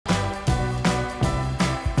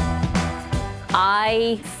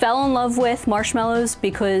I fell in love with marshmallows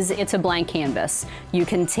because it's a blank canvas. You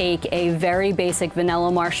can take a very basic vanilla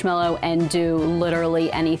marshmallow and do literally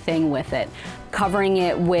anything with it. Covering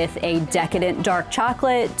it with a decadent dark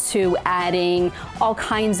chocolate to adding all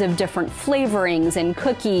kinds of different flavorings and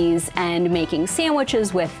cookies and making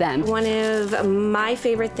sandwiches with them. One of my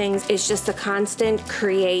favorite things is just the constant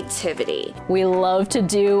creativity. We love to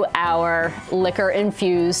do our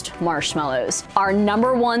liquor-infused marshmallows. Our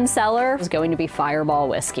 #1 seller is going to be Fireball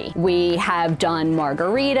whiskey. We have done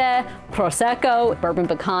margarita, prosecco, bourbon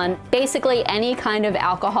pecan, basically any kind of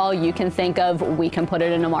alcohol you can think of, we can put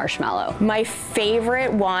it in a marshmallow. My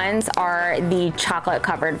favorite ones are the chocolate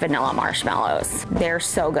covered vanilla marshmallows. They're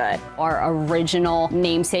so good. Our original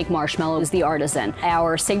namesake marshmallow is the Artisan.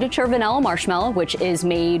 Our signature vanilla marshmallow, which is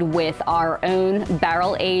made with our own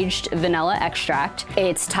barrel-aged vanilla extract.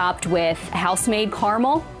 It's topped with house-made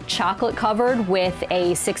caramel, chocolate covered with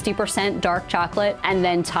a 60% dark chocolate, and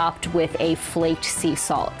then topped with a flaked sea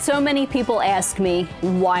salt. So many people ask me,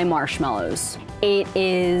 why marshmallows? It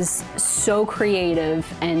is so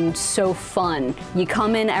creative and so fun. You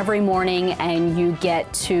come in every morning and you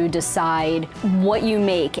get to decide what you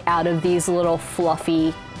make out of these little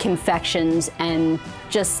fluffy confections and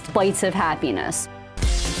just bites of happiness.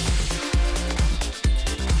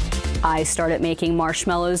 I started making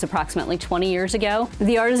marshmallows approximately 20 years ago.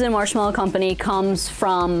 The Artisan Marshmallow Company comes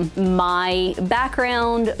from my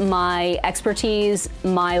background, my expertise,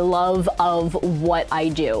 my love of what I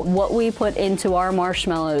do. What we put into our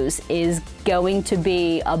marshmallows is going to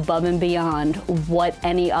be above and beyond what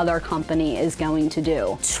any other company is going to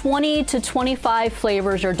do. 20 to 25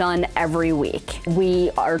 flavors are done every week. We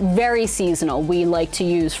are very seasonal. We like to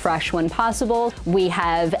use fresh when possible. We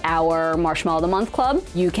have our Marshmallow of the Month Club.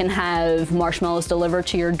 You can have marshmallows delivered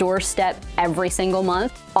to your doorstep every single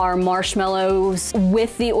month. Our marshmallows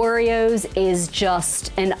with the Oreos is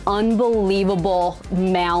just an unbelievable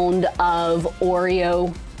mound of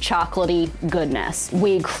Oreo chocolatey goodness.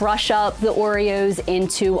 We crush up the Oreos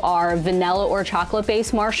into our vanilla or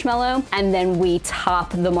chocolate-based marshmallow, and then we top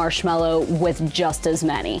the marshmallow with just as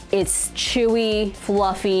many. It's chewy,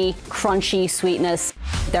 fluffy, crunchy sweetness.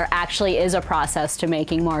 There actually is a process to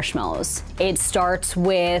making marshmallows. It starts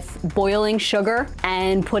with boiling sugar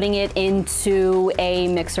and putting it into a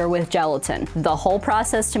mixer with gelatin. The whole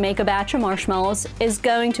process to make a batch of marshmallows is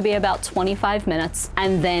going to be about 25 minutes,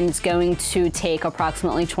 and then it's going to take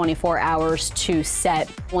approximately 24 hours to set.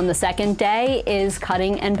 On the second day is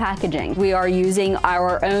cutting and packaging. We are using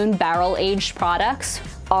our own barrel-aged products.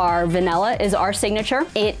 Our vanilla is our signature.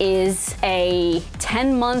 It is a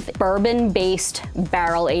 10-month bourbon-based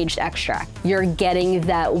barrel-aged extract. You're getting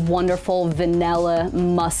that wonderful vanilla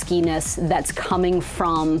muskiness that's coming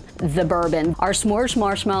from the bourbon. Our s'mores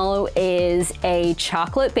marshmallow is a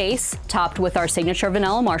chocolate base topped with our signature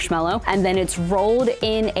vanilla marshmallow, and then it's rolled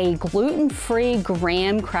in a gluten-free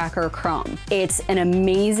graham cracker crumb. It's an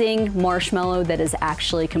amazing marshmallow that is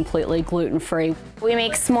actually completely gluten-free. We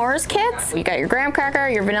make s'mores kits. You got your graham cracker,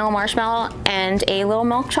 your vanilla marshmallow, and a little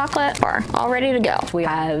milk chocolate bar, all ready to go. We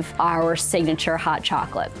have our signature hot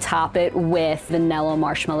chocolate. Top it with vanilla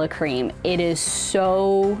marshmallow cream. It is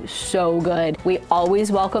so, so good. We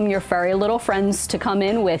always welcome your furry little friends to come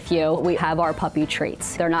in with you. We have our puppy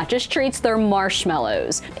treats. They're not just treats, they're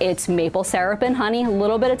marshmallows. It's maple syrup and honey, a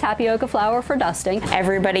little bit of tapioca flour for dusting.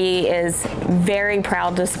 Everybody is very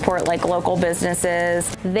proud to support like local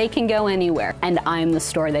businesses. They can go anywhere, and I'm the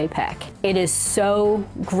store they pick. It is so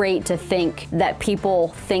great to think that people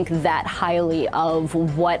think that highly of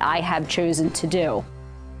what I have chosen to do.